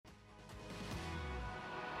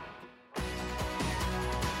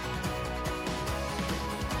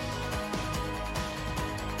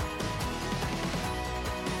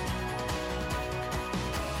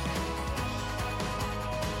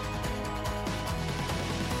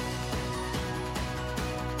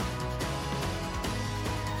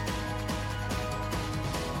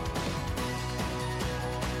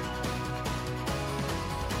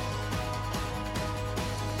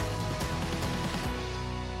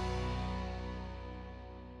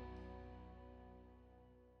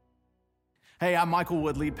Hey, I'm Michael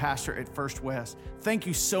Wood, lead pastor at First West. Thank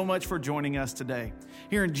you so much for joining us today.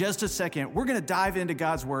 Here in just a second, we're going to dive into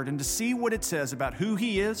God's Word and to see what it says about who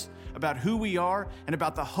He is, about who we are, and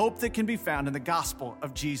about the hope that can be found in the gospel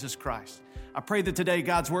of Jesus Christ. I pray that today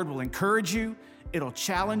God's Word will encourage you, it'll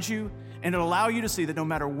challenge you, and it'll allow you to see that no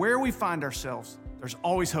matter where we find ourselves, there's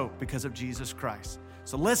always hope because of Jesus Christ.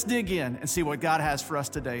 So let's dig in and see what God has for us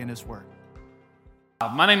today in His Word.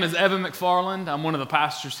 My name is McFarland. I'm one of the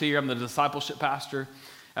pastors here. I'm the Discipleship Pastor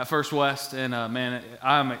at First West. And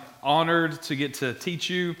I'm honored to get to teach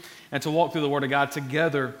you and to walk through the Word of God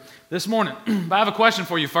together this morning. But I have a question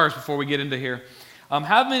for you first before we get into here.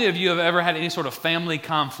 How many of you have ever had any sort of family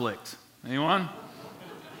conflict? Anyone?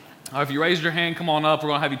 If you raised your hand, come on up. We're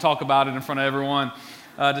going to have you talk about it in front of everyone.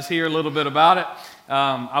 Just hear a little bit about it.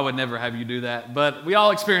 I would never have you do that, but we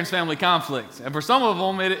all experience family conflicts, and for some of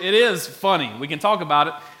them, it is funny. We can talk about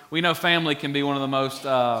it. We know family can be one of the most,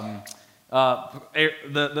 one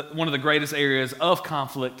of the greatest areas of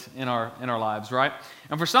conflict in our lives, right?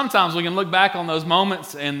 And for sometimes we can look back on those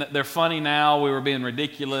moments, and they're funny now. We were being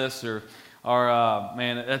ridiculous, or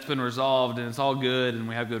man, that's been resolved, and it's all good, and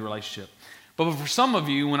we have a good relationship. But for some of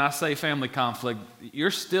you, when I say family conflict,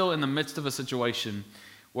 you're still in the midst of a situation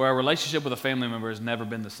where a relationship with a family member has never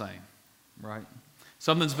been the same, right?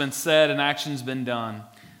 Something's been said and action's been done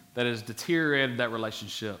that has deteriorated that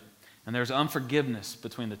relationship, and there's unforgiveness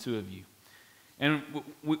between the two of you. And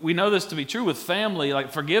we know this to be true with family.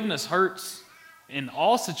 Like, forgiveness hurts in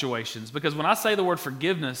all situations, because when I say the word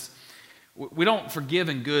forgiveness, we don't forgive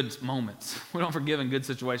in good moments. We don't forgive in good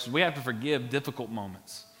situations. We have to forgive difficult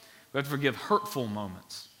moments. We have to forgive hurtful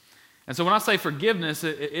moments. And so when I say forgiveness,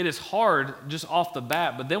 it is hard just off the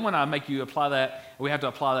bat, but then when I make you apply that, we have to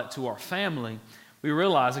apply that to our family, we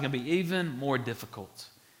realize it can be even more difficult.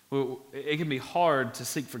 It can be hard to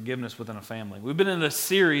seek forgiveness within a family. We've been in this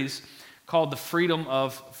series called The Freedom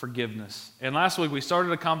of Forgiveness. And last week we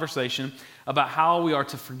started a conversation about how we are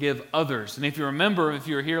to forgive others. And if you remember, if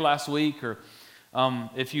you were here last week, or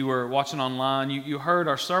if you were watching online, you heard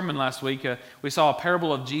our sermon last week. We saw a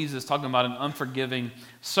parable of Jesus talking about an unforgiving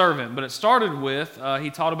servant. But it started with, he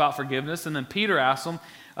taught about forgiveness, and then Peter asked him,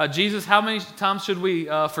 Jesus, how many times should we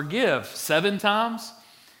forgive? 7 times?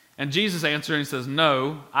 And Jesus answered and he says,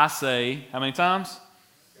 no, I say, how many times?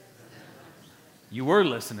 7. You were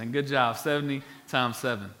listening. Good job. 70 times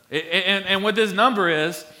 7. And what this number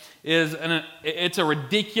is it's a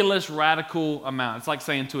ridiculous, radical amount. It's like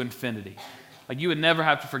saying to infinity. Like, you would never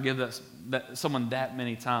have to forgive someone that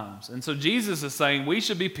many times. And so Jesus is saying we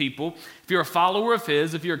should be people, if you're a follower of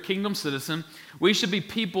His, if you're a kingdom citizen, we should be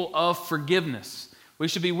people of forgiveness. We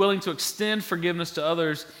should be willing to extend forgiveness to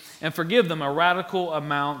others and forgive them a radical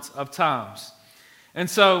amount of times. And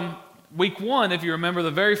so week 1, if you remember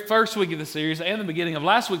the very first week of the series and the beginning of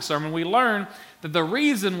last week's sermon, we learned that the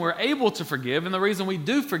reason we're able to forgive and the reason we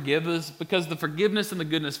do forgive is because the forgiveness and the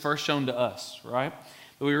goodness first shown to us, right?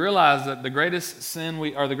 We realized that the greatest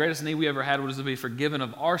need we ever had was to be forgiven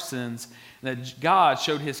of our sins, and that God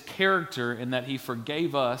showed His character in that He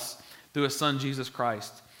forgave us through His Son, Jesus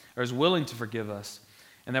Christ, or is willing to forgive us,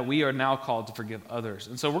 and that we are now called to forgive others.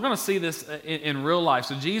 And so we're going to see this in real life.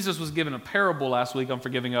 So Jesus was given a parable last week on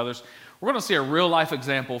forgiving others. We're going to see a real life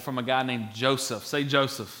example from a guy named Joseph. Say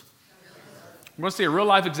Joseph. We're going to see a real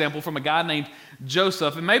life example from a guy named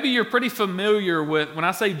Joseph. And maybe you're pretty familiar with, when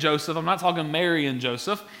I say Joseph, I'm not talking Mary and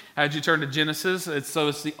Joseph. I had you turn to Genesis. It's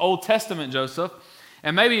the Old Testament Joseph.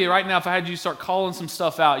 And maybe right now, if I had you start calling some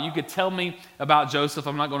stuff out, you could tell me about Joseph.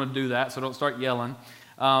 I'm not going to do that, so don't start yelling.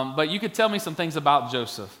 But you could tell me some things about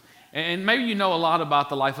Joseph. And maybe you know a lot about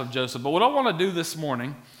the life of Joseph. But what I want to do this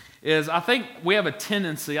morning is, I think we have a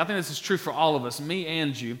tendency, I think this is true for all of us, me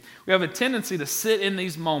and you, we have a tendency to sit in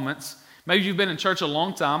these moments. Maybe you've been in church a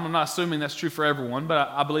long time. I'm not assuming that's true for everyone, but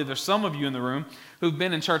I believe there's some of you in the room who've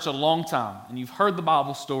been in church a long time, and you've heard the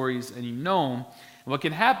Bible stories, and you know them. And what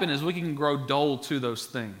can happen is we can grow dull to those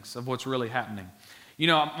things of what's really happening. You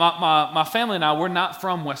know, my family and I, we're not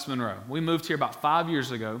from West Monroe. We moved here about 5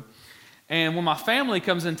 years ago, and when my family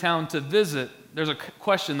comes in town to visit, there's a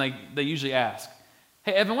question they usually ask.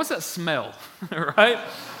 Hey, Evan, what's that smell? Right?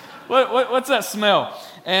 What's that smell?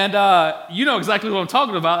 And you know exactly what I'm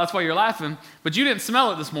talking about. That's why you're laughing. But you didn't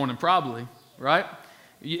smell it this morning, probably, right?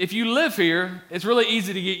 If you live here, it's really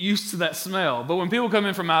easy to get used to that smell. But when people come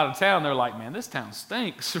in from out of town, they're like, man, this town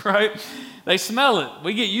stinks, right? They smell it.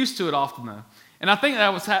 We get used to it often, though. And I think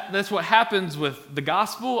that's what happens with the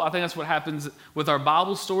gospel. I think that's what happens with our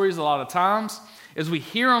Bible stories a lot of times, is we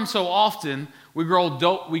hear them so often, we grow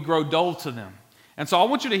dull to them. And so I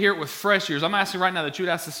want you to hear it with fresh ears. I'm asking right now that you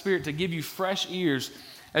would ask the Spirit to give you fresh ears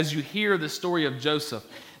as you hear the story of Joseph.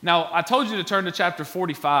 Now, I told you to turn to chapter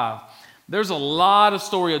 45. There's a lot of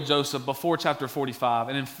story of Joseph before chapter 45.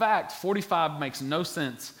 And in fact, 45 makes no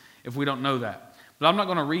sense if we don't know that. But I'm not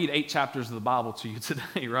going to read 8 chapters of the Bible to you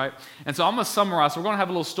today, right? And so I'm going to summarize. We're going to have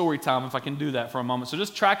a little story time if I can do that for a moment. So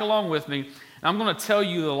just track along with me. And I'm going to tell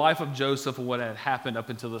you the life of Joseph and what had happened up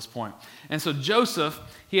until this point. And so Joseph,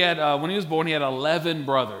 he had, when he was born, he had 11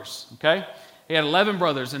 brothers, okay? He had 11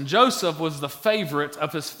 brothers. And Joseph was the favorite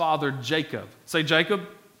of his father Jacob. Say Jacob.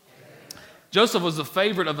 Joseph was the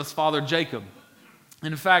favorite of his father Jacob.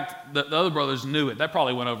 And in fact, the other brothers knew it. That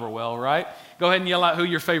probably went over well, right? Go ahead and yell out who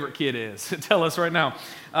your favorite kid is. Tell us right now.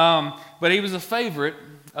 But he was a favorite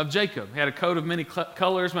of Jacob. He had a coat of many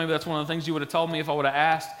colors. Maybe that's one of the things you would have told me if I would have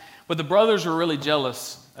asked. But the brothers were really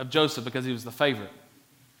jealous of Joseph because he was the favorite.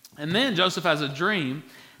 And then Joseph has a dream.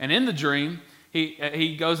 And in the dream,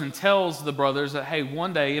 he goes and tells the brothers that, hey,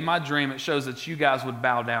 one day in my dream, it shows that you guys would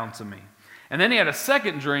bow down to me. And then he had a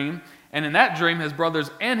second dream. And in that dream, his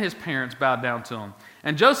brothers and his parents bowed down to him.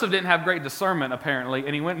 And Joseph didn't have great discernment, apparently,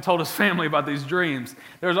 and he went and told his family about these dreams.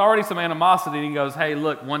 There was already some animosity, and he goes, hey,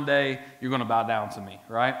 look, one day you're going to bow down to me,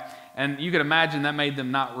 right? And you can imagine that made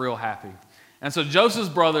them not real happy. And so Joseph's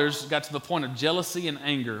brothers got to the point of jealousy and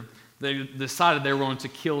anger. They decided they were going to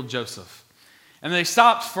kill Joseph. And they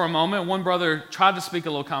stopped for a moment. One brother tried to speak a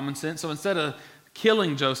little common sense, so instead of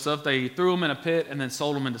killing Joseph, they threw him in a pit and then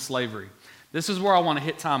sold him into slavery. This is where I want to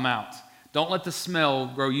hit time out. Don't let the smell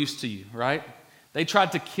grow used to you, right? They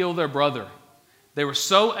tried to kill their brother. They were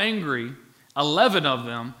so angry, 11 of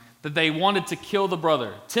them, that they wanted to kill the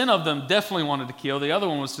brother. 10 of them definitely wanted to kill. The other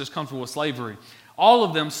one was just comfortable with slavery. All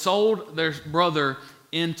of them sold their brother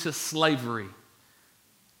into slavery.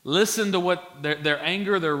 Listen to what their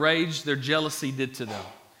anger, their rage, their jealousy did to them.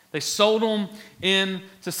 They sold him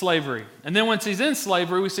into slavery. And then once he's in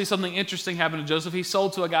slavery, we see something interesting happen to Joseph. He's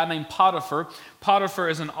sold to a guy named Potiphar. Potiphar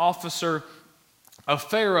is an officer of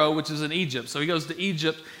Pharaoh, which is in Egypt. So he goes to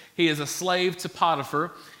Egypt. He is a slave to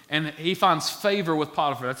Potiphar, and he finds favor with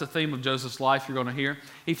Potiphar. That's a theme of Joseph's life you're going to hear.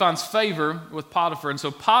 He finds favor with Potiphar. And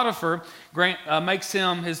so Potiphar makes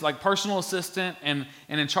him his personal assistant and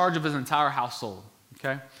in charge of his entire household.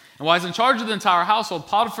 Okay? And while he's in charge of the entire household,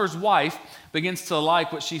 Potiphar's wife begins to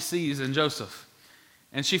like what she sees in Joseph.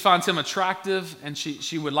 And she finds him attractive, and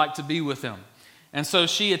she would like to be with him. And so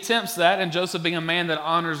she attempts that, and Joseph, being a man that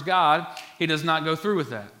honors God, he does not go through with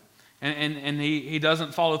that. And he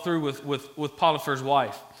doesn't follow through with Potiphar's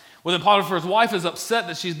wife. Well, then Potiphar's wife is upset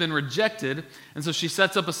that she's been rejected, and so she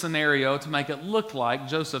sets up a scenario to make it look like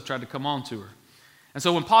Joseph tried to come on to her. And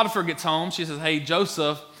so when Potiphar gets home, she says, hey,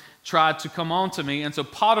 Joseph tried to come on to me. And so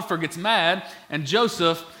Potiphar gets mad, and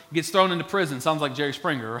Joseph gets thrown into prison. Sounds like Jerry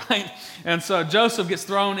Springer, right? And so Joseph gets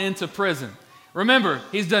thrown into prison. Remember,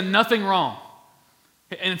 he's done nothing wrong.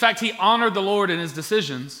 In fact, he honored the Lord in his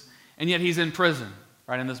decisions, and yet he's in prison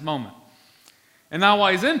right in this moment. And now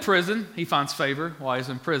while he's in prison, he finds favor while he's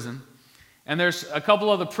in prison. And there's a couple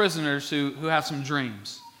other prisoners who have some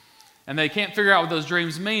dreams. And they can't figure out what those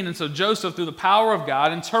dreams mean. And so Joseph, through the power of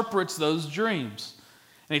God, interprets those dreams.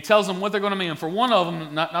 And he tells them what they're going to mean. And for one of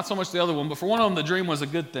them, not so much the other one, but for one of them, the dream was a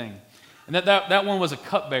good thing. And that one was a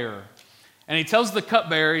cupbearer. And he tells the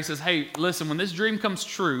cupbearer, he says, hey, listen, when this dream comes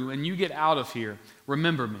true and you get out of here,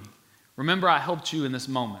 remember me. Remember I helped you in this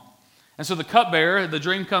moment. And so the cupbearer, the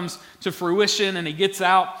dream comes to fruition, and he gets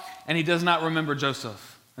out, and he does not remember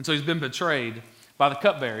Joseph. And so he's been betrayed by the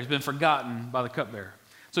cupbearer. He's been forgotten by the cupbearer.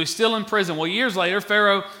 So he's still in prison. Well, years later,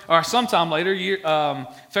 sometime later,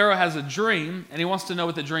 Pharaoh has a dream, and he wants to know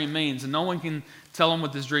what the dream means, and no one can tell him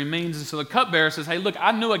what this dream means. And so the cupbearer says, hey, look,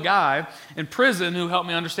 I knew a guy in prison who helped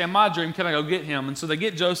me understand my dream. Can I go get him? And so they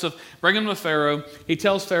get Joseph, bring him to Pharaoh. He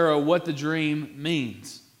tells Pharaoh what the dream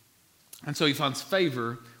means. And so he finds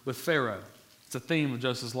favor with Pharaoh. It's a theme of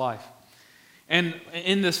Joseph's life. And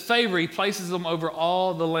in this favor, he places them over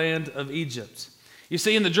all the land of Egypt. You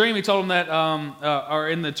see, in the dream, he told them that, or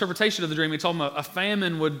in the interpretation of the dream, he told them a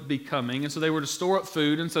famine would be coming, and so they were to store up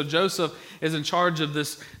food. And so Joseph is in charge of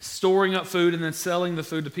this storing up food and then selling the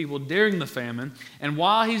food to people during the famine. And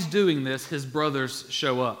while he's doing this, his brothers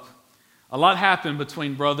show up. A lot happened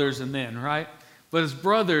between brothers and then, right? But his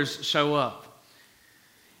brothers show up.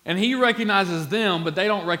 And he recognizes them, but they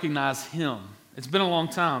don't recognize him. It's been a long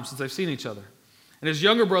time since they've seen each other. And his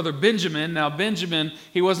younger brother, Benjamin, now Benjamin,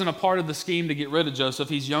 he wasn't a part of the scheme to get rid of Joseph.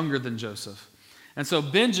 He's younger than Joseph. And so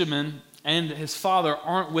Benjamin and his father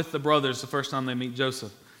aren't with the brothers the first time they meet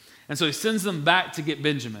Joseph. And so he sends them back to get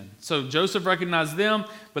Benjamin. So Joseph recognized them,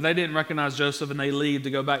 but they didn't recognize Joseph, and they leave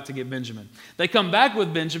to go back to get Benjamin. They come back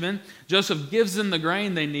with Benjamin. Joseph gives them the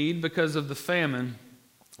grain they need because of the famine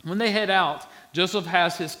When they head out, Joseph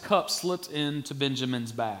has his cup slipped into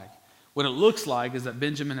Benjamin's bag. What it looks like is that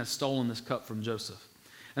Benjamin has stolen this cup from Joseph.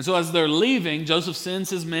 And so as they're leaving, Joseph sends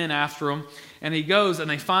his men after him, and he goes and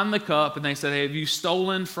they find the cup, and they say, hey, have you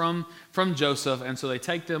stolen from Joseph? And so they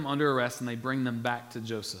take them under arrest and they bring them back to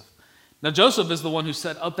Joseph. Now Joseph is the one who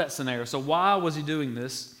set up that scenario. So why was he doing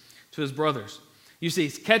this to his brothers? You see,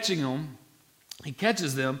 he's catching them. He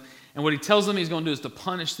catches them, and what he tells them he's going to do is to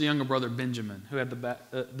punish the younger brother Benjamin, who had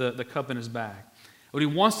the cup in his bag. What he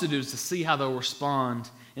wants to do is to see how they'll respond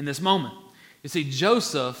in this moment. You see,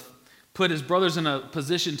 Joseph put his brothers in a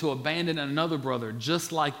position to abandon another brother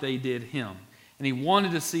just like they did him. And he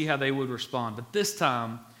wanted to see how they would respond. But this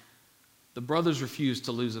time, the brothers refused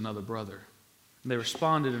to lose another brother. And they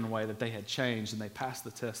responded in a way that they had changed, and they passed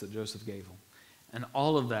the test that Joseph gave them. And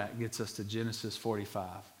all of that gets us to Genesis 45.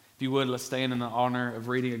 If you would, let's stand in the honor of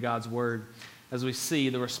reading of God's word as we see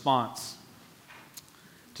the response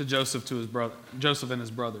to Joseph and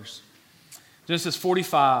his brothers. Genesis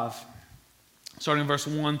 45, starting in verse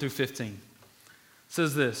 1 through 15.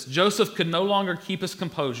 Says this: Joseph could no longer keep his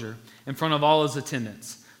composure in front of all his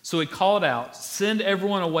attendants. So he called out, "Send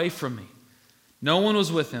everyone away from me." No one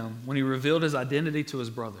was with him when he revealed his identity to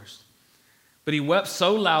his brothers. But he wept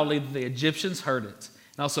so loudly that the Egyptians heard it,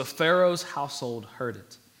 and also Pharaoh's household heard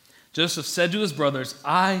it. Joseph said to his brothers,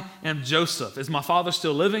 "I am Joseph. Is my father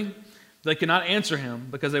still living?" They could not answer him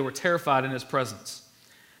because they were terrified in his presence.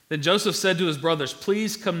 Then Joseph said to his brothers,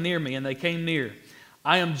 "Please come near me." And they came near.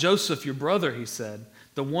 "I am Joseph, your brother," he said,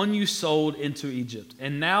 "the one you sold into Egypt.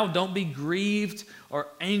 And now don't be grieved or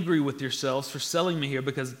angry with yourselves for selling me here,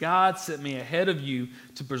 because God sent me ahead of you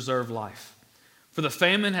to preserve life. For the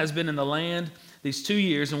famine has been in the land these 2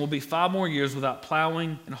 years, and will be 5 more years without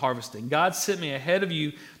plowing and harvesting. God sent me ahead of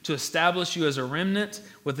you to establish you as a remnant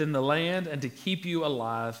within the land and to keep you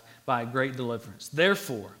alive by a great deliverance.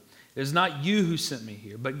 Therefore, it is not you who sent me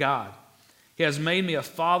here, but God. He has made me a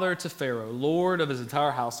father to Pharaoh, lord of his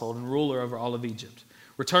entire household and ruler over all of Egypt.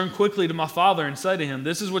 Return quickly to my father and say to him,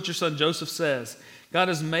 'This is what your son Joseph says. God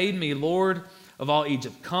has made me lord of all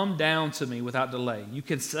Egypt. Come down to me without delay. You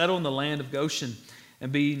can settle in the land of Goshen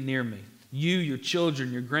and be near me. You, your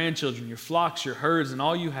children, your grandchildren, your flocks, your herds, and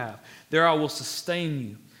all you have. There I will sustain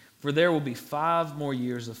you, for there will be 5 more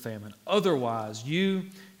years of famine. Otherwise, you,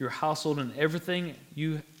 your household, and everything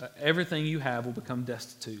you have will become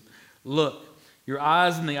destitute. Look, your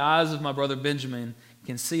eyes and the eyes of my brother Benjamin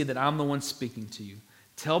can see that I'm the one speaking to you.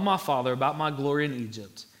 Tell my father about my glory in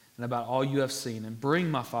Egypt and about all you have seen, and bring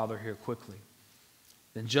my father here quickly.'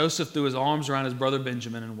 Then Joseph threw his arms around his brother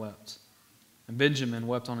Benjamin and wept. And Benjamin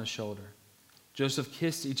wept on his shoulder. Joseph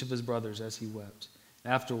kissed each of his brothers as he wept.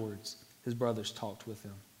 Afterwards, his brothers talked with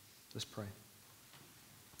him." Let's pray.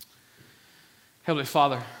 Heavenly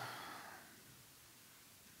Father,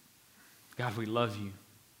 God, we love you.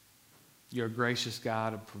 You're a gracious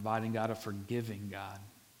God, a providing God, a forgiving God.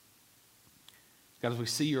 God, as we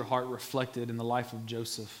see your heart reflected in the life of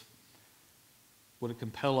Joseph, would it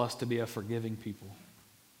compel us to be a forgiving people?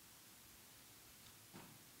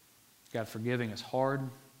 God, forgiving is hard.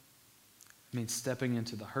 It means stepping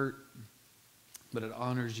into the hurt, but it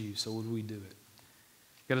honors you, so would we do it?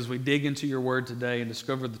 God, as we dig into your word today and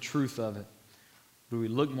discover the truth of it, would we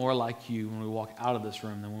look more like you when we walk out of this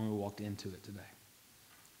room than when we walked into it today?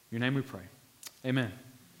 In your name we pray. Amen.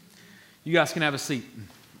 You guys can have a seat.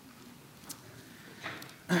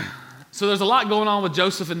 So there's a lot going on with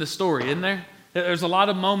Joseph in this story, isn't there? There's a lot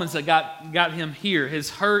of moments that got him here. His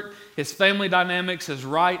hurt, his family dynamics, his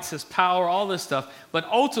rights, his power, all this stuff. But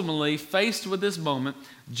ultimately, faced with this moment,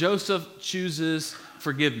 Joseph chooses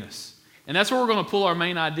forgiveness. And that's where we're going to pull our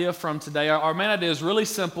main idea from today. Our main idea is really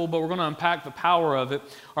simple, but we're going to unpack the power of it.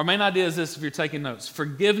 Our main idea is this, if you're taking notes.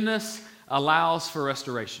 Forgiveness allows for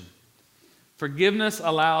restoration. Forgiveness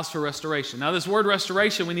allows for restoration. Now, this word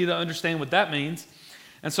restoration, we need to understand what that means.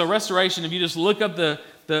 And so restoration, if you just look up the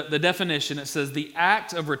definition, it says the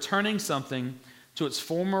act of returning something to its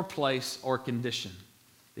former place or condition.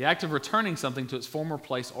 The act of returning something to its former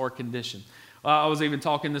place or condition. I was even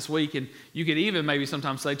talking this week, and you could even maybe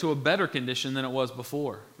sometimes say to a better condition than it was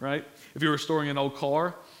before, right? If you're restoring an old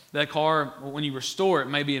car, that car, when you restore it,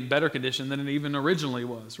 may be in better condition than it even originally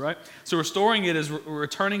was, right? So restoring it is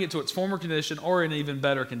returning it to its former condition or an even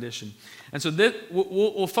better condition. And so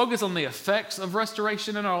we'll focus on the effects of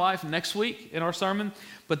restoration in our life next week in our sermon.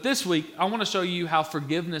 But this week, I want to show you how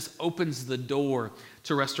forgiveness opens the door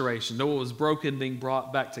to restoration, to what was broken being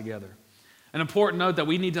brought back together. An important note that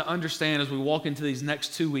we need to understand as we walk into these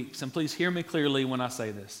next 2 weeks, and please hear me clearly when I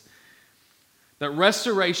say this, that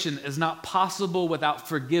restoration is not possible without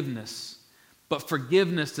forgiveness, but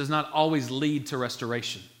forgiveness does not always lead to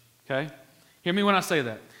restoration. Okay? Hear me when I say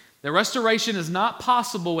that. The restoration is not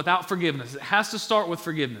possible without forgiveness. It has to start with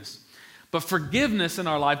forgiveness. But forgiveness in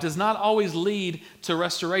our life does not always lead to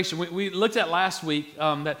restoration. We looked at last week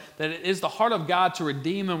that it is the heart of God to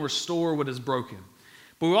redeem and restore what is broken.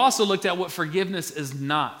 But we also looked at what forgiveness is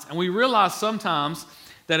not. And we realize sometimes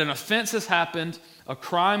that an offense has happened, a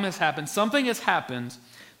crime has happened, something has happened,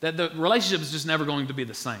 that the relationship is just never going to be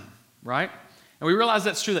the same, right? And we realize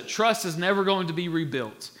that's true, that trust is never going to be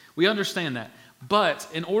rebuilt. We understand that. But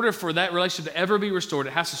in order for that relationship to ever be restored,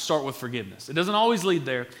 it has to start with forgiveness. It doesn't always lead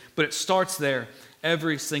there, but it starts there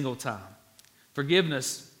every single time.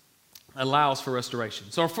 Forgiveness allows for restoration.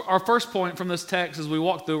 So our first point from this text as we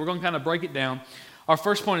walk through, we're going to kind of break it down. Our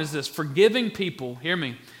first point is this: forgiving people, hear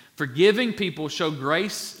me, forgiving people show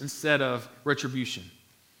grace instead of retribution.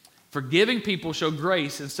 Forgiving people show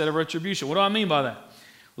grace instead of retribution. What do I mean by that?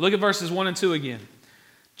 Look at verses 1 and 2 again.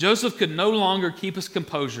 Joseph could no longer keep his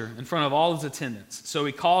composure in front of all his attendants, so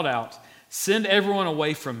he called out, "Send everyone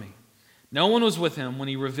away from me." No one was with him when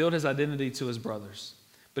he revealed his identity to his brothers,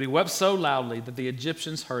 but he wept so loudly that the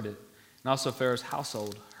Egyptians heard it, and also Pharaoh's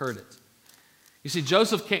household heard it. You see,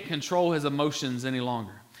 Joseph can't control his emotions any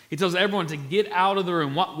longer. He tells everyone to get out of the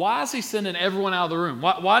room. Why is he sending everyone out of the room?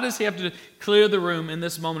 Why does he have to clear the room in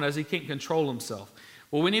this moment as he can't control himself?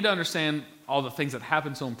 Well, we need to understand all the things that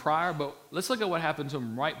happened to him prior, but let's look at what happened to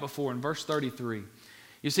him right before in verse 33.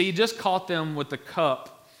 You see, he just caught them with the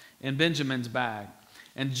cup in Benjamin's bag.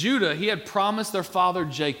 And Judah, he had promised their father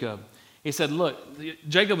Jacob. He said, look,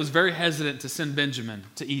 Jacob was very hesitant to send Benjamin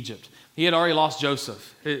to Egypt. He had already lost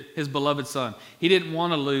Joseph, his beloved son. He didn't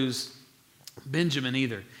want to lose Benjamin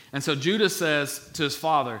either. And so Judah says to his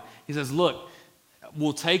father, he says, look,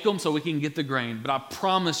 we'll take him so we can get the grain, but I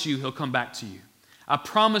promise you he'll come back to you. I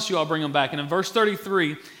promise you I'll bring him back. And in verse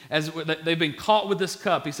 33, as they've been caught with this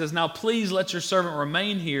cup, he says, now please let your servant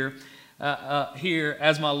remain here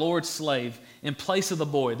as my Lord's slave in place of the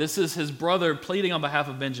boy. This is his brother pleading on behalf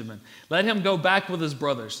of Benjamin. Let him go back with his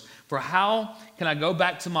brothers. For how can I go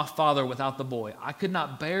back to my father without the boy? I could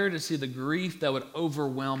not bear to see the grief that would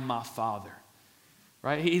overwhelm my father.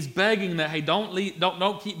 Right? He's begging that, hey,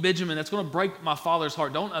 don't keep Benjamin. That's going to break my father's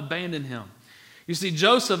heart. Don't abandon him. You see,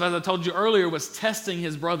 Joseph, as I told you earlier, was testing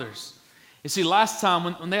his brothers. You see, last time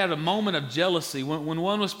when they had a moment of jealousy, when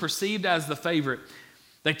one was perceived as the favorite,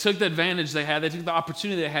 they took the advantage they had. They took the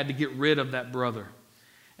opportunity they had to get rid of that brother.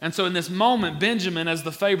 And so in this moment, Benjamin, as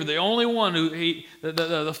the favorite, the only one who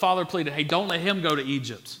the father pleaded, hey, don't let him go to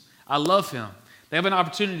Egypt. I love him. They have an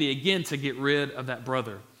opportunity again to get rid of that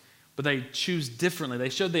brother. But they choose differently. They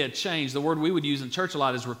showed they had changed. The word we would use in church a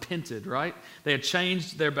lot is repented, right? They had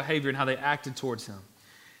changed their behavior and how they acted towards him.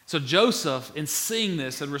 So Joseph, in seeing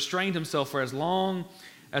this, had restrained himself for as long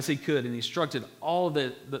as he could, and he instructed all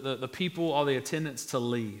the people, all the attendants to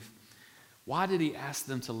leave. Why did he ask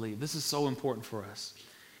them to leave? This is so important for us.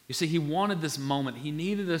 You see, he wanted this moment, he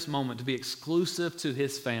needed this moment to be exclusive to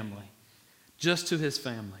his family, just to his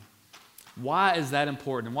family. Why is that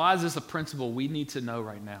important? And why is this a principle we need to know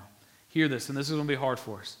right now? Hear this, and this is going to be hard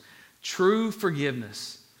for us. True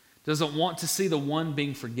forgiveness doesn't want to see the one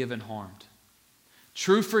being forgiven harmed.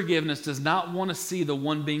 True forgiveness does not want to see the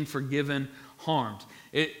one being forgiven harmed.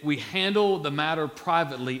 We handle the matter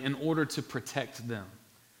privately in order to protect them.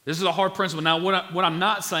 This is a hard principle. Now, what I'm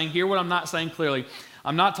not saying here, what I'm not saying clearly,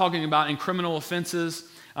 I'm not talking about in criminal offenses.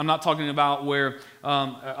 I'm not talking about where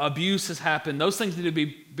abuse has happened. Those things need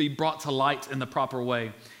to be brought to light in the proper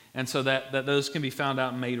way, and so that those can be found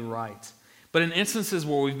out and made right. But in instances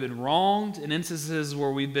where we've been wronged, in instances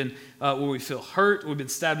where we've been where we feel hurt, we've been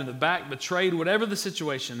stabbed in the back, betrayed, whatever the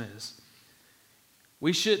situation is,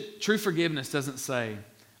 true forgiveness doesn't say,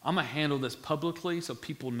 I'm going to handle this publicly so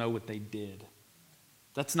people know what they did.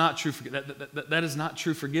 That's not true. That is not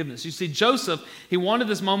true forgiveness. You see, Joseph, he wanted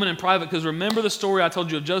this moment in private because remember the story I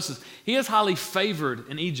told you of Joseph. He is highly favored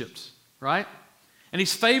in Egypt, right? And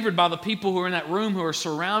he's favored by the people who are in that room who are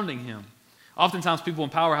surrounding him. Oftentimes people in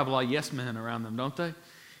power have a lot of yes men around them, don't they?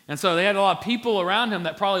 And so they had a lot of people around him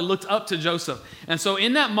that probably looked up to Joseph. And so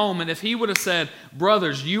in that moment, if he would have said,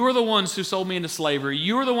 brothers, you are the ones who sold me into slavery.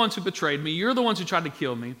 You are the ones who betrayed me. You're the ones who tried to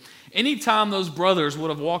kill me. Anytime those brothers would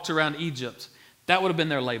have walked around Egypt, that would have been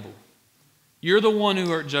their label. You're the one who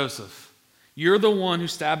hurt Joseph. You're the one who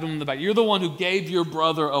stabbed him in the back. You're the one who gave your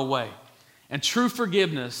brother away. And true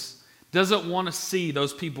forgiveness doesn't want to see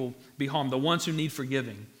those people be harmed, the ones who need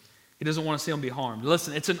forgiving. He doesn't want to see them be harmed.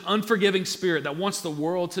 Listen, it's an unforgiving spirit that wants the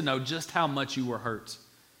world to know just how much you were hurt.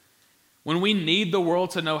 When we need the world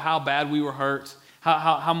to know how bad we were hurt,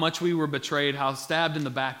 how much we were betrayed, how stabbed in the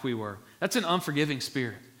back we were, that's an unforgiving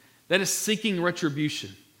spirit That is seeking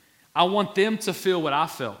retribution. I want them to feel what I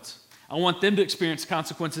felt. I want them to experience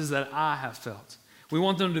consequences that I have felt. We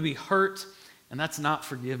want them to be hurt, and that's not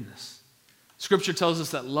forgiveness. Scripture tells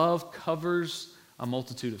us that love covers a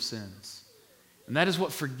multitude of sins. And that is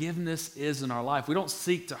what forgiveness is in our life. We don't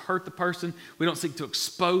seek to hurt the person. We don't seek to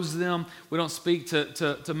expose them. We don't seek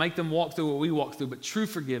to make them walk through what we walk through. But true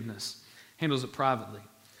forgiveness handles it privately.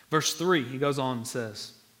 Verse 3, he goes on and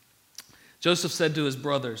says, Joseph said to his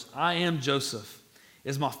brothers, I am Joseph.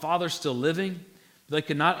 Is my father still living? But they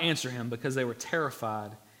could not answer him because they were terrified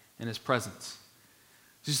in his presence.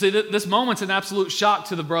 So you see, this moment's an absolute shock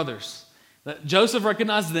to the brothers. That Joseph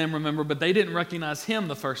recognized them, remember, but they didn't recognize him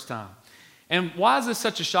the first time. And why is this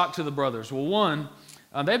such a shock to the brothers? Well, one,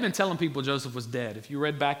 they've been telling people Joseph was dead. If you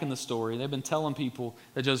read back in the story, they've been telling people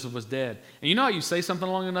that Joseph was dead. And you know how you say something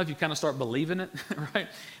long enough, you kind of start believing it, right?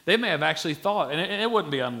 They may have actually thought, and it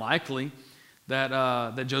wouldn't be unlikely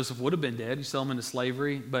that Joseph would have been dead. You sell him into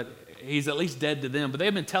slavery, but he's at least dead to them. But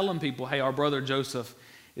they've been telling people, hey, our brother Joseph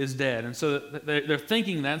is dead. And so they're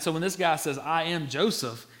thinking that. And so when this guy says, I am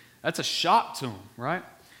Joseph, that's a shock to them, right?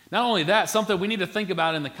 Not only that, something we need to think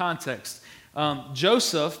about in the context.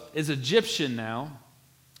 Joseph is Egyptian now.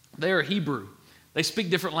 They are Hebrew. They speak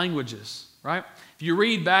different languages, right? If you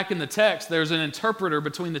read back in the text, there's an interpreter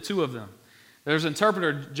between the two of them. There's an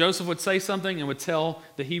interpreter. Joseph would say something and would tell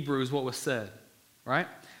the Hebrews what was said, right?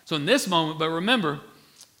 So in this moment, but remember,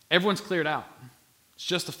 everyone's cleared out. It's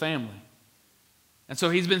just a family. And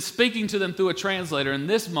so he's been speaking to them through a translator. In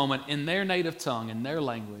this moment, in their native tongue, in their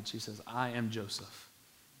language, he says, I am Joseph.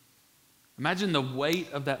 Imagine the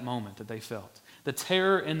weight of that moment that they felt. The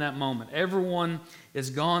terror in that moment. Everyone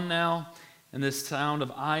is gone now, and this sound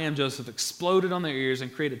of I am Joseph exploded on their ears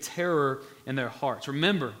and created terror in their hearts.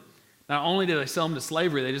 Remember, not only did they sell them to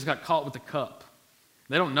slavery, they just got caught with the cup.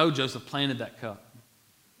 They don't know Joseph planted that cup.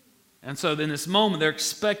 And so in this moment, they're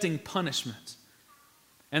expecting punishment.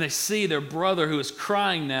 And they see their brother who is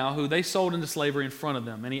crying now, who they sold into slavery in front of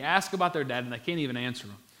them. And he asks about their dad, and they can't even answer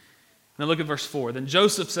him. Now look at verse 4. Then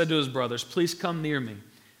Joseph said to his brothers, please come near me.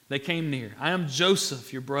 They came near. I am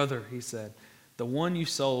Joseph, your brother, he said, the one you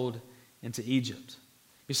sold into Egypt.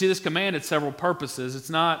 You see, this command had several purposes. It's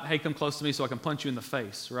not, hey, come close to me so I can punch you in the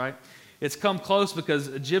face, right? It's come close because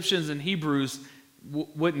Egyptians and Hebrews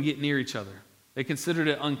wouldn't get near each other. They considered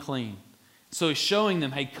it unclean. So he's showing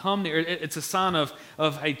them, hey, come near. It's a sign of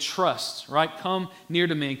hey, trust, right? Come near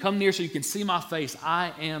to me. Come near so you can see my face.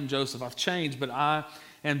 I am Joseph. I've changed, but I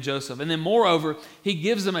am Joseph. And then moreover, he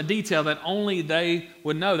gives them a detail that only they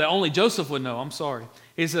would know, that only Joseph would know. I'm sorry.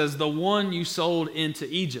 He says, the one you sold into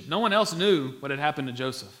Egypt. No one else knew what had happened to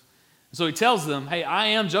Joseph. So he tells them, hey, I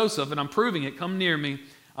am Joseph, and I'm proving it. Come near me.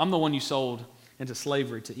 I'm the one you sold into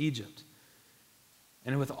slavery to Egypt.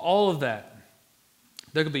 And with all of that,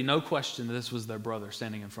 there could be no question that this was their brother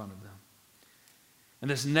standing in front of them. And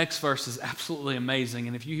this next verse is absolutely amazing.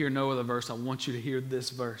 And if you hear no other verse, I want you to hear this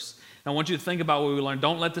verse. And I want you to think about what we learned.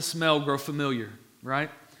 Don't let the smell grow familiar, right?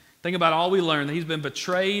 Think about all we learned. That he's been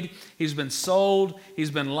betrayed, he's been sold, he's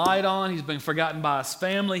been lied on, he's been forgotten by his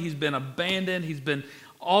family, he's been abandoned,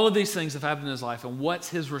 all of these things have happened in his life. And what's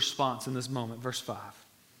his response in this moment? Verse 5.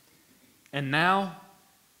 And now,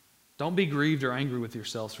 don't be grieved or angry with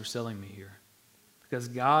yourselves for selling me here, because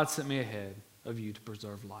God sent me ahead of you to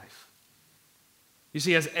preserve life. You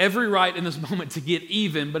see, he has every right in this moment to get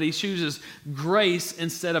even, but he chooses grace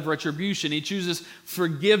instead of retribution. He chooses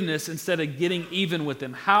forgiveness instead of getting even with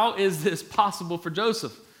them. How is this possible for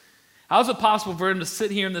Joseph? How is it possible for him to sit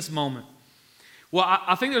here in this moment? Well,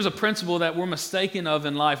 I think there's a principle that we're mistaken of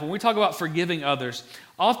in life. When we talk about forgiving others,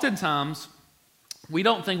 oftentimes we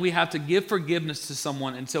don't think we have to give forgiveness to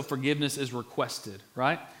someone until forgiveness is requested,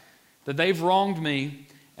 right? That they've wronged me,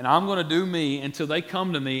 and I'm going to do me until they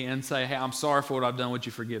come to me and say, hey, I'm sorry for what I've done. Would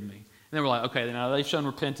you forgive me? And then we're like, okay, now they've shown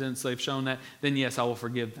repentance, they've shown that, then yes, I will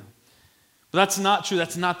forgive them. But that's not true.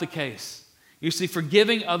 That's not the case. You see,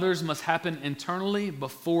 forgiving others must happen internally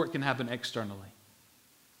before it can happen externally.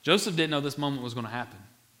 Joseph didn't know this moment was going to happen.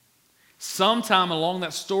 Sometime along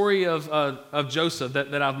that story of Joseph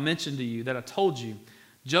that I've mentioned to you, that I told you,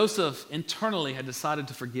 Joseph internally had decided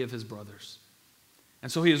to forgive his brothers.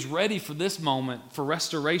 And so he is ready for this moment, for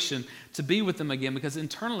restoration, to be with them again, because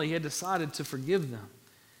internally he had decided to forgive them.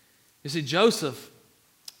 You see, Joseph,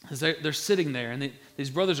 as they're sitting there, and these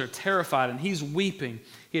brothers are terrified, and he's weeping.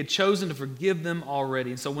 He had chosen to forgive them already.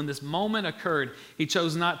 And so when this moment occurred, he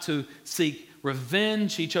chose not to seek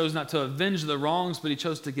revenge. He chose not to avenge the wrongs, but he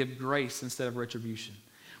chose to give grace instead of retribution.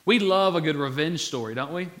 We love a good revenge story,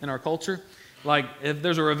 don't we, in our culture? Like, if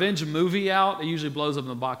there's a revenge movie out, it usually blows up in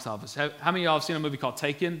the box office. How many of y'all have seen a movie called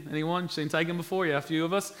Taken? Anyone seen Taken before? Yeah, a few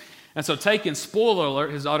of us. And so taken, spoiler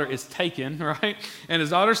alert, his daughter is taken, right? And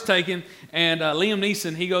his daughter's taken, and Liam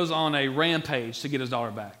Neeson, he goes on a rampage to get his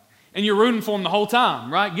daughter back. And you're rooting for him the whole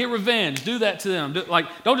time, right? Get revenge. Do that to them.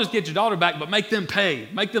 Don't just get your daughter back, but make them pay.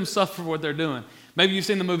 Make them suffer for what they're doing. Maybe you've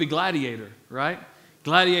seen the movie Gladiator, right?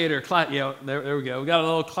 Gladiator, yeah, there we go. We got a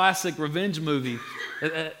little classic revenge movie.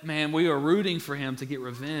 Man, we are rooting for him to get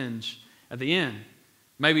revenge at the end.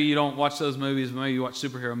 Maybe you don't watch those movies, but maybe you watch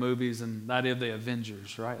superhero movies, and the idea of the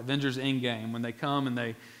Avengers, right? Avengers Endgame, when they come and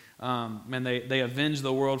they avenge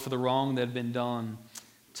the world for the wrong that had been done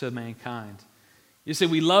to mankind. You see,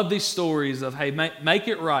 we love these stories of, hey, make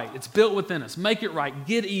it right. It's built within us. Make it right.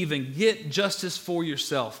 Get even. Get justice for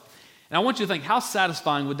yourself. And I want you to think, how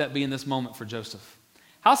satisfying would that be in this moment for Joseph?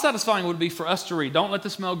 How satisfying would it be for us to read, don't let the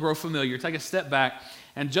smell grow familiar. Take a step back.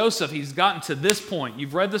 And Joseph, he's gotten to this point.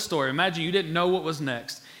 You've read the story. Imagine you didn't know what was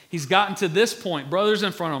next. He's gotten to this point. Brothers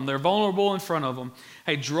in front of him. They're vulnerable in front of him.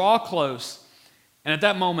 Hey, draw close. And at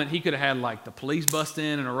that moment, he could have had like the police bust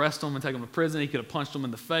in and arrest him and take him to prison. He could have punched him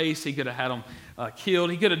in the face. He could have had him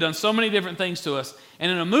killed. He could have done so many different things to us.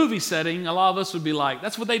 And in a movie setting, a lot of us would be like,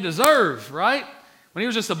 that's what they deserve, right? When he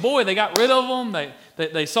was just a boy, they got rid of him.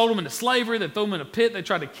 They sold him into slavery. They threw him in a pit. They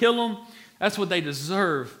tried to kill him. That's what they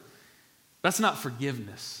deserve. That's not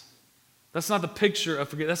forgiveness. That's not the picture of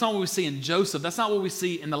forgiveness. That's not what we see in Joseph. That's not what we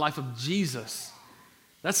see in the life of Jesus.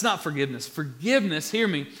 That's not forgiveness. Forgiveness, hear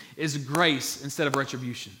me, is grace instead of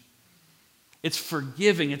retribution. It's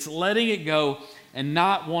forgiving. It's letting it go and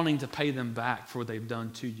not wanting to pay them back for what they've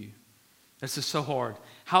done to you. This is so hard.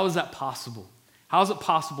 How is that possible? How is it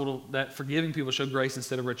possible that forgiving people show grace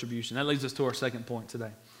instead of retribution? That leads us to our second point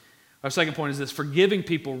today. Our second point is this: forgiving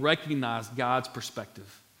people recognize God's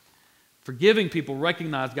perspective. Forgiving people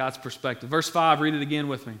recognize God's perspective. Verse 5, read it again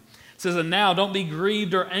with me. It says, and now don't be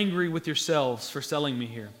grieved or angry with yourselves for selling me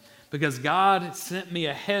here, because God sent me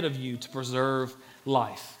ahead of you to preserve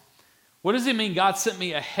life. What does it mean, God sent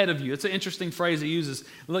me ahead of you? It's an interesting phrase he uses.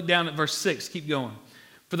 Look down at verse 6. Keep going.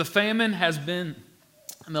 For the famine has been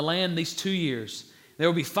in the land these 2 years. There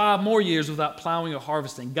will be 5 more years without plowing or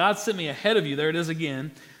harvesting. God sent me ahead of you, there it is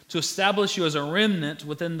again, to establish you as a remnant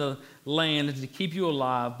within the land and to keep you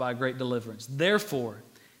alive by great deliverance. Therefore,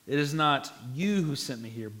 it is not you who sent me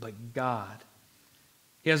here, but God.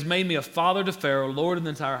 He has made me a father to Pharaoh, Lord of the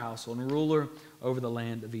entire household, and ruler over the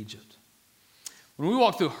land of Egypt. When we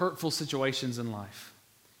walk through hurtful situations in life,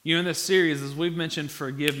 in this series, as we've mentioned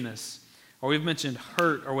forgiveness, or we've mentioned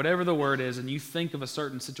hurt, or whatever the word is, and you think of a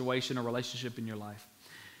certain situation or relationship in your life,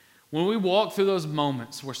 when we walk through those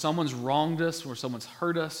moments where someone's wronged us, where someone's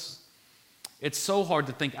hurt us, it's so hard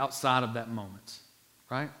to think outside of that moment,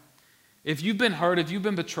 right? If you've been hurt, if you've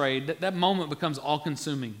been betrayed, that moment becomes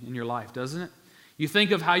all-consuming in your life, doesn't it? You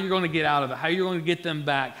think of how you're going to get out of it, how you're going to get them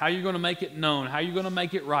back, how you're going to make it known, how you're going to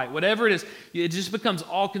make it right. Whatever it is, it just becomes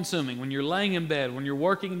all-consuming. When you're laying in bed, when you're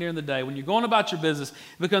working during the day, when you're going about your business,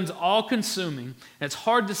 it becomes all-consuming. And it's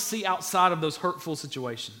hard to see outside of those hurtful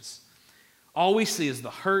situations. All we see is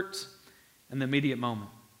the hurt and the immediate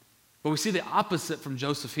moment. But we see the opposite from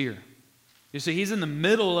Joseph here. You see, he's in the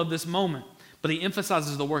middle of this moment, but he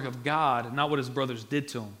emphasizes the work of God and not what his brothers did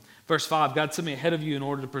to him. Verse 5, God sent me ahead of you in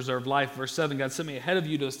order to preserve life. Verse 7, God sent me ahead of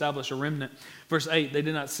you to establish a remnant. Verse 8, they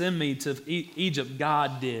did not send me to Egypt,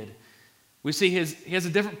 God did. We see he has a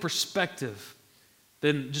different perspective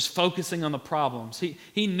than just focusing on the problems.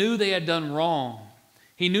 He knew they had done wrong.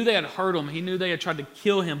 He knew they had hurt him. He knew they had tried to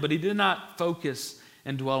kill him, but he did not focus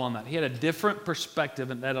and dwell on that. He had a different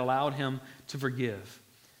perspective that allowed him to forgive.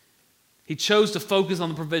 He chose to focus on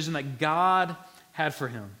the provision that God had for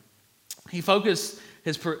him. He focused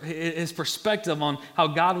his perspective on how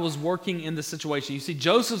God was working in the situation. You see,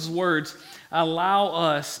 Joseph's words allow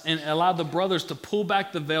us and allow the brothers to pull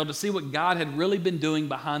back the veil to see what God had really been doing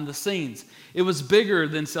behind the scenes. It was bigger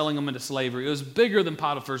than selling them into slavery. It was bigger than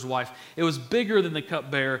Potiphar's wife. It was bigger than the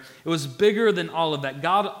cupbearer. It was bigger than all of that.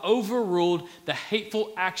 God overruled the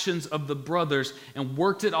hateful actions of the brothers and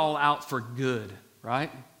worked it all out for good,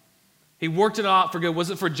 right? He worked it all out for good. Was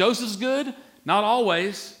it for Joseph's good? Not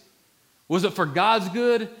always. Was it for God's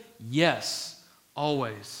good? Yes,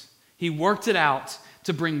 always. He worked it out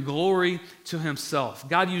to bring glory to himself.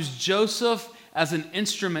 God used Joseph as an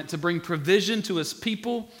instrument to bring provision to his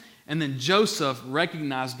people, and then Joseph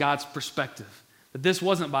recognized God's perspective, that this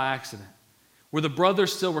wasn't by accident. Were the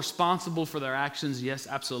brothers still responsible for their actions? Yes,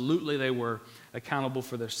 absolutely they were accountable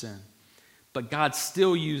for their sin. But God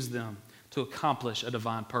still used them to accomplish a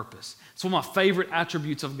divine purpose. It's one of my favorite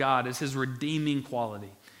attributes of God is his redeeming quality.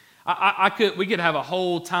 We could have a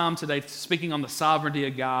whole time today speaking on the sovereignty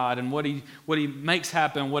of God and what he makes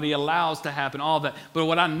happen, what he allows to happen, all that. But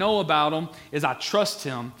what I know about him is I trust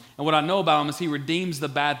him. And what I know about him is he redeems the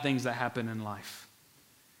bad things that happen in life.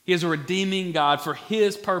 He is a redeeming God for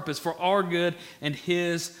his purpose, for our good and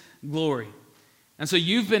his glory. And so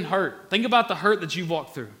you've been hurt. Think about the hurt that you've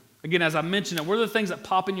walked through. Again, as I mentioned it, what are the things that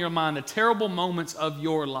pop in your mind, the terrible moments of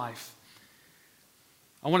your life?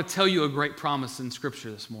 I want to tell you a great promise in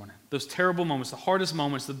Scripture this morning. Those terrible moments, the hardest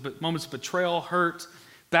moments, the moments of betrayal, hurt,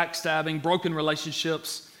 backstabbing, broken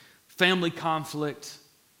relationships, family conflict,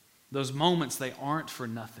 those moments, they aren't for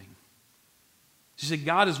nothing. You see,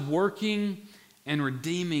 God is working and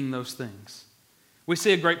redeeming those things. We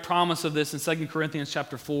see a great promise of this in 2 Corinthians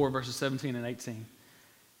chapter 4, verses 17 and 18.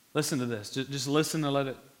 Listen to this. Just listen and let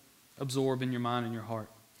it absorb in your mind and your heart.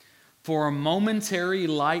 For a momentary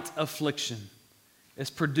light affliction is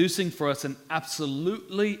producing for us an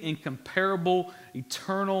absolutely incomparable,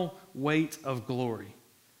 eternal weight of glory.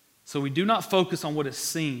 So we do not focus on what is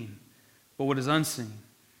seen, but what is unseen.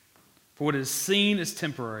 For what is seen is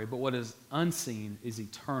temporary, but what is unseen is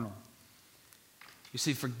eternal. You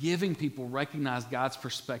see, forgiving people recognize God's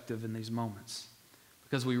perspective in these moments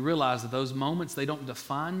because we realize that those moments, they don't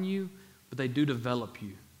define you, but they do develop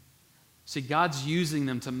you. See, God's using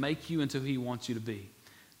them to make you into who he wants you to be.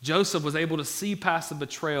 Joseph was able to see past the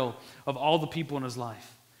betrayal of all the people in his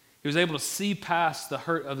life. He was able to see past the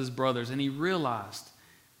hurt of his brothers, and he realized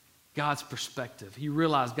God's perspective. He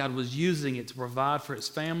realized God was using it to provide for his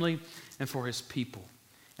family and for his people.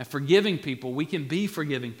 And forgiving people, we can be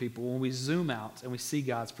forgiving people when we zoom out and we see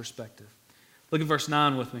God's perspective. Look at verse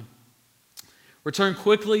 9 with me. Return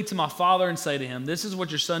quickly to my father and say to him, this is what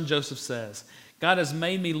your son Joseph says. God has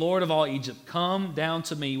made me Lord of all Egypt. Come down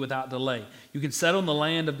to me without delay. You can settle in the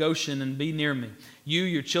land of Goshen and be near me. You,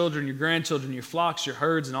 your children, your grandchildren, your flocks, your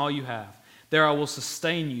herds, and all you have. There I will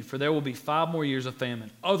sustain you, for there will be 5 more years of famine.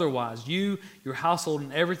 Otherwise, you, your household,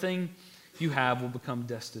 and everything you have will become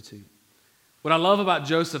destitute. What I love about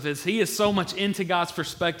Joseph is he is so much into God's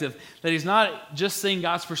perspective that he's not just seeing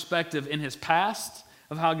God's perspective in his past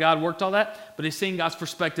of how God worked all that, but he's seeing God's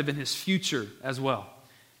perspective in his future as well.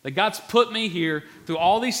 That God's put me here through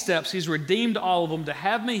all these steps. He's redeemed all of them to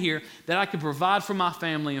have me here that I can provide for my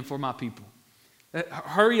family and for my people.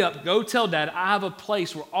 Hurry up, go tell Dad I have a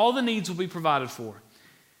place where all the needs will be provided for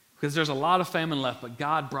because there's a lot of famine left, but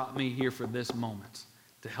God brought me here for this moment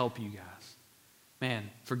to help you guys. Man,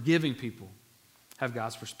 forgiving people have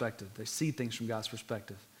God's perspective. They see things from God's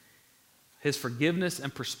perspective. His forgiveness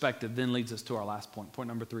and perspective then leads us to our last point, point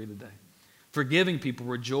number 3 today. Forgiving people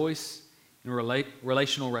rejoice in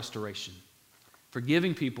relational restoration.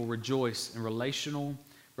 Forgiving people rejoice in relational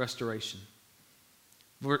restoration.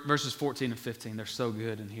 Verses 14 and 15, they're so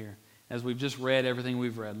good in here. As we've just read everything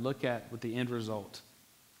we've read, look at what the end result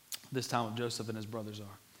this time of Joseph and his brothers are.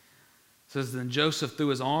 It says, then Joseph threw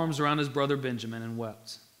his arms around his brother Benjamin and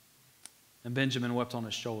wept. And Benjamin wept on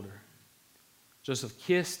his shoulder. Joseph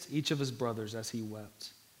kissed each of his brothers as he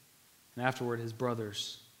wept. And afterward, his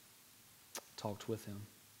brothers talked with him.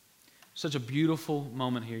 Such a beautiful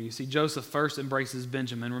moment here. You see, Joseph first embraces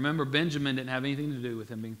Benjamin. Remember, Benjamin didn't have anything to do with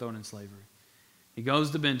him being thrown in slavery. He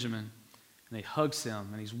goes to Benjamin, and he hugs him,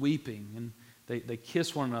 and he's weeping, and they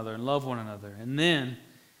kiss one another and love one another. And then,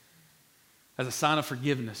 as a sign of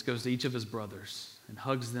forgiveness, goes to each of his brothers and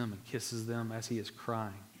hugs them and kisses them as he is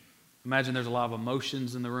crying. Imagine there's a lot of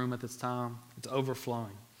emotions in the room at this time. It's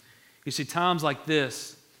overflowing. You see, times like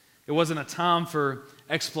this, it wasn't a time for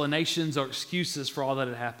explanations or excuses for all that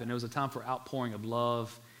had happened. It was a time for outpouring of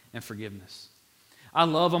love and forgiveness. I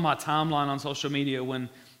love on my timeline on social media when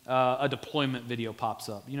a deployment video pops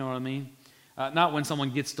up. You know what I mean? Not when someone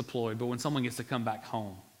gets deployed, but when someone gets to come back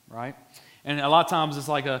home, right? And a lot of times it's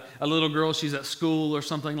like a little girl, she's at school or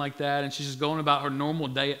something like that, and she's just going about her normal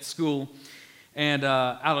day at school. And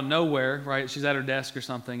out of nowhere, right, she's at her desk or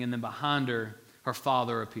something, and then behind her, her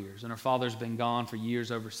father appears. And her father's been gone for years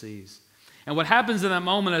overseas. And what happens in that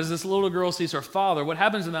moment as this little girl sees her father, what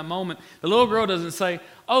happens in that moment, the little girl doesn't say,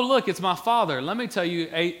 oh, look, it's my father. Let me tell you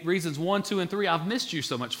 8 reasons, 1, 2, and 3. I've missed you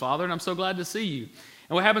so much, Father, and I'm so glad to see you.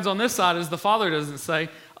 And what happens on this side is the father doesn't say,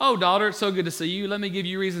 oh, daughter, it's so good to see you. Let me give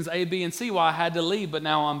you reasons A, B, and C why I had to leave, but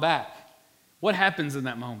now I'm back. What happens in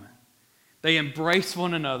that moment? They embrace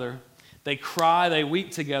one another. They cry, they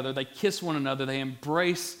weep together, they kiss one another, they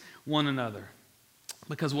embrace one another.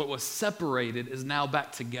 Because what was separated is now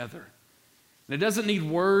back together. And it doesn't need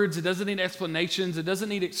words, it doesn't need explanations, it doesn't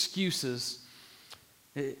need excuses.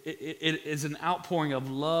 It is an outpouring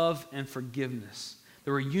of love and forgiveness.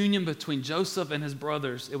 The reunion between Joseph and his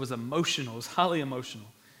brothers, it was emotional, it was highly emotional.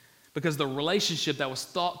 because the relationship that was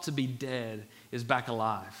thought to be dead is back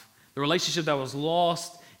alive. The relationship that was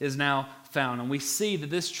lost is now found. And we see that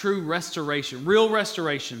this true restoration, real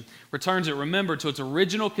restoration, returns it, remember, to its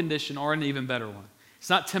original condition or an even better one. It's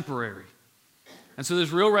not temporary. And so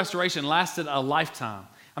this real restoration lasted a lifetime.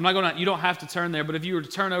 You don't have to turn there, but if you were to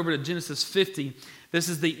turn over to Genesis 50, this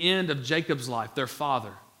is the end of Jacob's life, their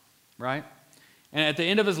father, right? And at the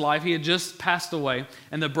end of his life, he had just passed away,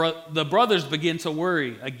 and the brothers begin to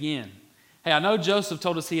worry again. Hey, I know Joseph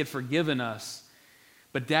told us he had forgiven us,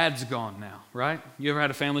 but Dad's gone now, right? You ever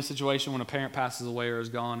had a family situation when a parent passes away or is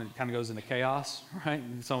gone and it kind of goes into chaos, right?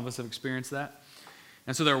 And some of us have experienced that.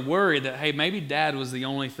 And so they're worried that, hey, maybe Dad was the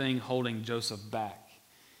only thing holding Joseph back.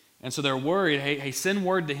 And so they're worried, hey, send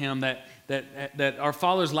word to him that our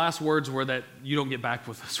father's last words were that you don't get back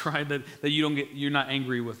with us, right? That you're not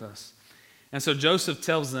angry with us. And so Joseph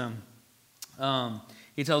tells them,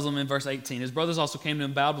 he tells them in verse 18, his brothers also came to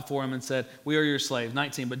him, bowed before him, and said, we are your slaves.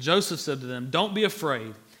 19, but Joseph said to them, don't be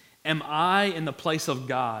afraid. Am I in the place of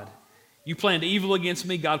God? You planned evil against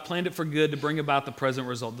me. God planned it for good to bring about the present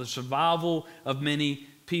result, the survival of many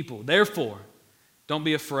people. Therefore, don't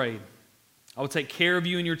be afraid. I will take care of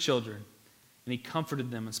you and your children. And he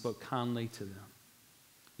comforted them and spoke kindly to them.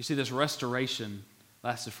 You see, this restoration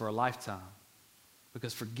lasted for a lifetime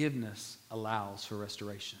because forgiveness allows for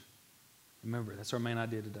restoration. Remember, that's our main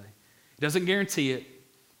idea today. It doesn't guarantee it,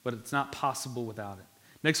 but it's not possible without it.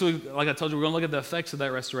 Next week, like I told you, we're going to look at the effects of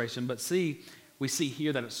that restoration, but we see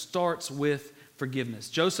here that it starts with forgiveness.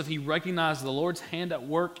 Joseph, he recognized the Lord's hand at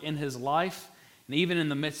work in his life, and even in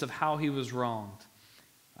the midst of how he was wronged.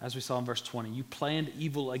 As we saw in verse 20, you planned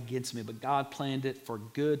evil against me, but God planned it for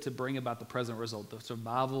good to bring about the present result, the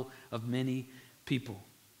survival of many people.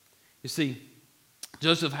 You see,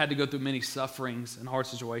 Joseph had to go through many sufferings and hard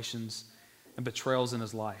situations and betrayals in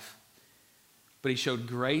his life. But he showed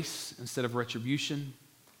grace instead of retribution.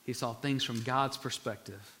 He saw things from God's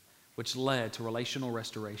perspective, which led to relational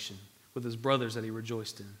restoration with his brothers that he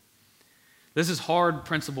rejoiced in. This is hard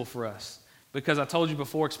principle for us because I told you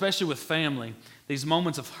before, especially with family, these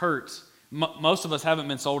moments of hurt, most of us haven't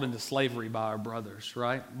been sold into slavery by our brothers,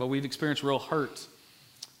 right? But we've experienced real hurt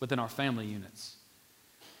within our family units.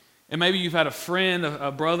 And maybe you've had a friend,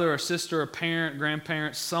 a brother, a sister, a parent,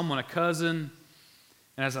 grandparent, someone, a cousin.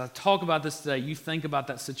 And as I talk about this today, you think about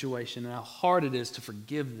that situation and how hard it is to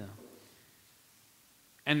forgive them.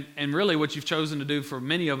 And really what you've chosen to do for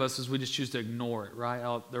many of us is we just choose to ignore it,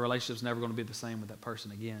 right? The relationship's never going to be the same with that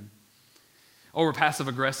person again. Or we're passive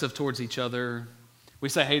aggressive towards each other. We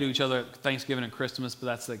say hey to each other at Thanksgiving and Christmas, but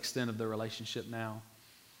that's the extent of the relationship now.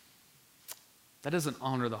 That doesn't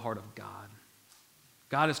honor the heart of God.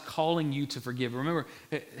 God is calling you to forgive. Remember,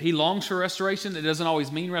 he longs for restoration. It doesn't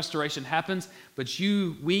always mean restoration happens, but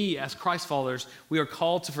we as Christ followers, we are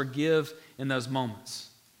called to forgive in those moments.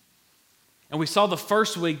 And we saw the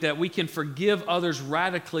first week that we can forgive others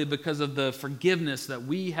radically because of the forgiveness that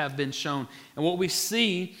we have been shown. And what we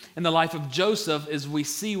see in the life of Joseph is we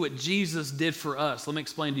see what Jesus did for us. Let me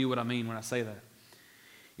explain to you what I mean when I say that.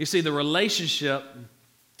 You see, the relationship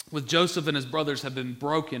with Joseph and his brothers have been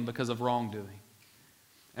broken because of wrongdoing.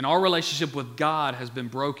 And our relationship with God has been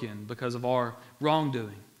broken because of our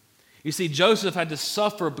wrongdoing. You see, Joseph had to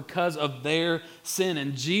suffer because of their sin,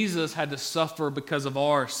 and Jesus had to suffer because of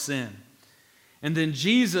our sin. And then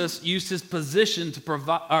Joseph used his position to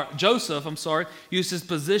provide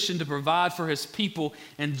for his people,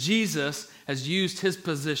 and Jesus has used his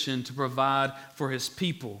position to provide for his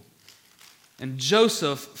people. And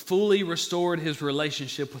Joseph fully restored his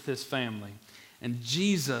relationship with his family. And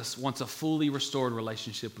Jesus wants a fully restored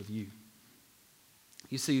relationship with you.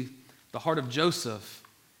 You see, the heart of Joseph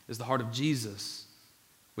is the heart of Jesus,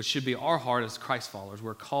 which should be our heart as Christ followers.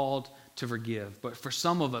 We're called to forgive. But for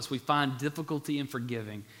some of us, we find difficulty in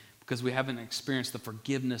forgiving because we haven't experienced the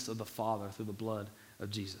forgiveness of the Father through the blood of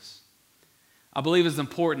Jesus. I believe it's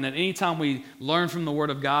important that anytime we learn from the Word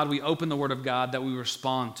of God, we open the Word of God, that we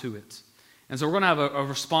respond to it. And so we're going to have a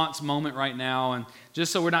response moment right now. And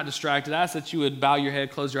just so we're not distracted, I ask that you would bow your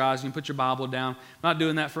head, close your eyes, and put your Bible down. I'm not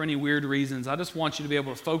doing that for any weird reasons. I just want you to be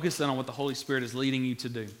able to focus in on what the Holy Spirit is leading you to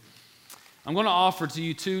do. I'm going to offer to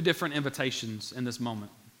you two different invitations in this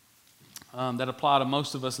moment that apply to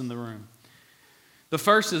most of us in the room. The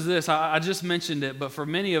first is this. I just mentioned it, but for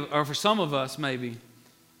some of us maybe,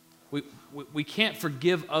 we can't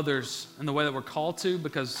forgive others in the way that we're called to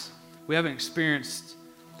because we haven't experienced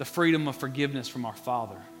the freedom of forgiveness from our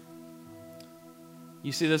Father.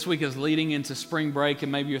 You see, this week is leading into spring break,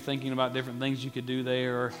 and maybe you're thinking about different things you could do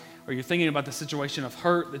there, or you're thinking about the situation of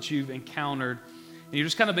hurt that you've encountered, and you've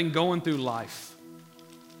just kind of been going through life.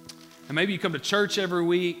 And maybe you come to church every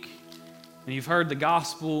week, and you've heard the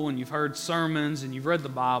gospel, and you've heard sermons, and you've read the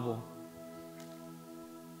Bible.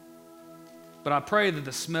 But I pray that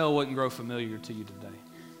the smell wouldn't grow familiar to you today.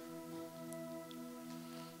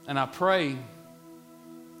 And I pray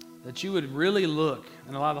that you would really look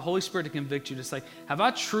and allow the Holy Spirit to convict you to say, have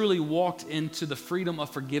I truly walked into the freedom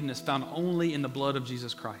of forgiveness found only in the blood of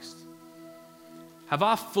Jesus Christ? Have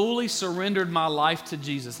I fully surrendered my life to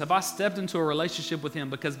Jesus? Have I stepped into a relationship with Him?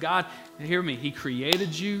 Because God, hear me, He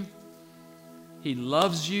created you. He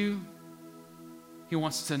loves you. He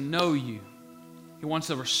wants to know you. He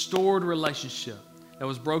wants a restored relationship that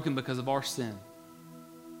was broken because of our sin.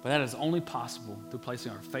 But that is only possible through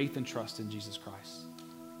placing our faith and trust in Jesus Christ.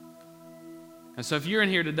 And so if you're in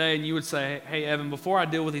here today and you would say, hey, Evan, before I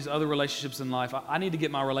deal with these other relationships in life, I need to get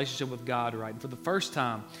my relationship with God right. And for the first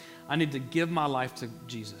time, I need to give my life to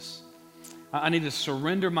Jesus. I need to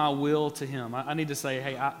surrender my will to Him. I need to say,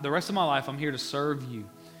 hey, the rest of my life, I'm here to serve you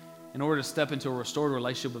in order to step into a restored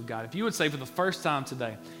relationship with God. If you would say for the first time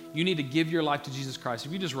today, you need to give your life to Jesus Christ,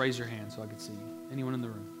 if you just raise your hand so I can see you. Anyone in the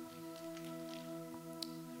room?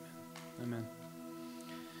 Amen.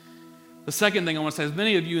 The second thing I want to say is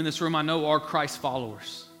many of you in this room I know are Christ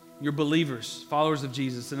followers. You're believers, followers of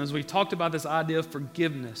Jesus. And as we talked about this idea of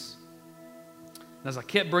forgiveness, and as I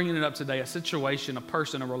kept bringing it up today, a situation, a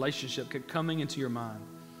person, a relationship kept coming into your mind.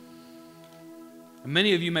 And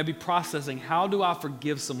many of you may be processing, how do I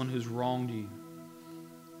forgive someone who's wronged you?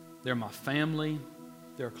 They're my family,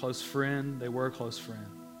 they're a close friend, they were a close friend.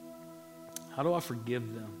 How do I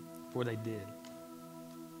forgive them for what they did?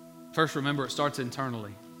 First, remember, it starts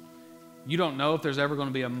internally. You don't know if there's ever going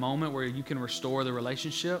to be a moment where you can restore the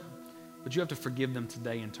relationship, but you have to forgive them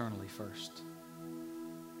today internally first.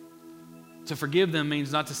 To forgive them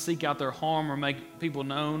means not to seek out their harm or make people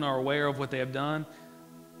known or aware of what they have done,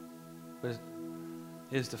 but it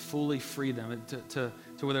is to fully free them, to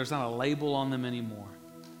where there's not a label on them anymore,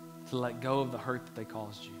 to let go of the hurt that they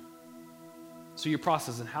caused you. So you're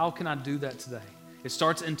processing, how can I do that today? It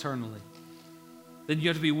starts internally. Then you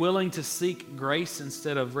have to be willing to seek grace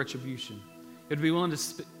instead of retribution. You have to be willing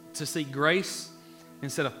to seek grace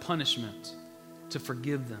instead of punishment, to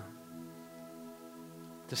forgive them,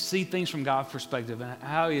 to see things from God's perspective and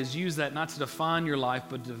how He has used that not to define your life,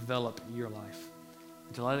 but to develop your life,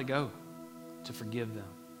 and to let it go, to forgive them,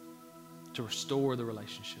 to restore the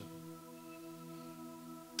relationship.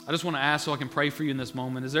 I just want to ask so I can pray for you in this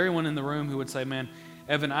moment. Is there anyone in the room who would say, man,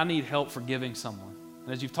 Evan, I need help forgiving someone?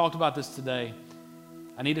 And as you've talked about this today,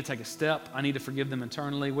 I need to take a step. I need to forgive them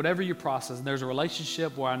internally. Whatever you process, and there's a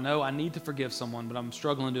relationship where I know I need to forgive someone, but I'm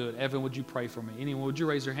struggling to do it. Evan, would you pray for me? Anyone, would you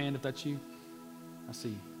raise your hand if that's you? I see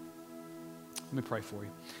you. Let me pray for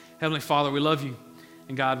you. Heavenly Father, we love you.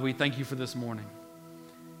 And God, we thank you for this morning.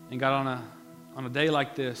 And God, on a day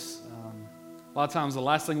like this, a lot of times the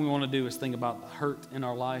last thing we want to do is think about the hurt in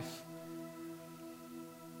our life.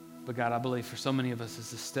 But God, I believe for so many of us,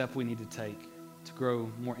 it's a step we need to take to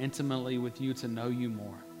grow more intimately with you, to know you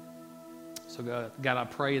more. So God, I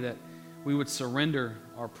pray that we would surrender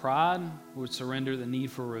our pride, we would surrender the need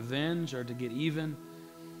for revenge or to get even,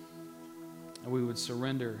 and we would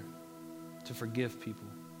surrender to forgive people.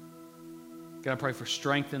 God, I pray for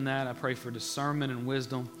strength in that. I pray for discernment and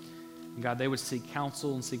wisdom. And God, they would seek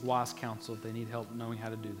counsel and seek wise counsel if they need help knowing how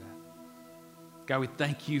to do that. God, we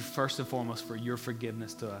thank you first and foremost for your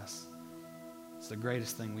forgiveness to us. It's the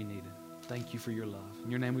greatest thing we needed. Thank you for your love.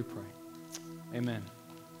 In your name we pray. Amen.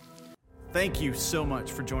 Thank you so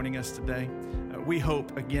much for joining us today. We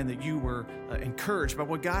hope, again, that you were encouraged by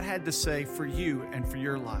what God had to say for you and for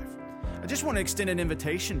your life. I just want to extend an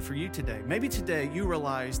invitation for you today. Maybe today you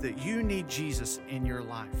realize that you need Jesus in your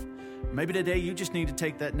life. Maybe today you just need to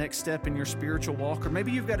take that next step in your spiritual walk, or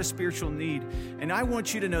maybe you've got a spiritual need. And I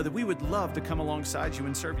want you to know that we would love to come alongside you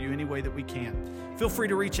and serve you any way that we can. Feel free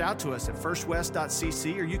to reach out to us at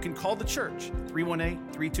firstwest.cc, or you can call the church,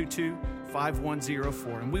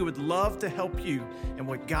 318-322-5104. And we would love to help you in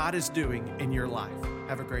what God is doing in your life.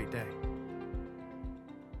 Have a great day.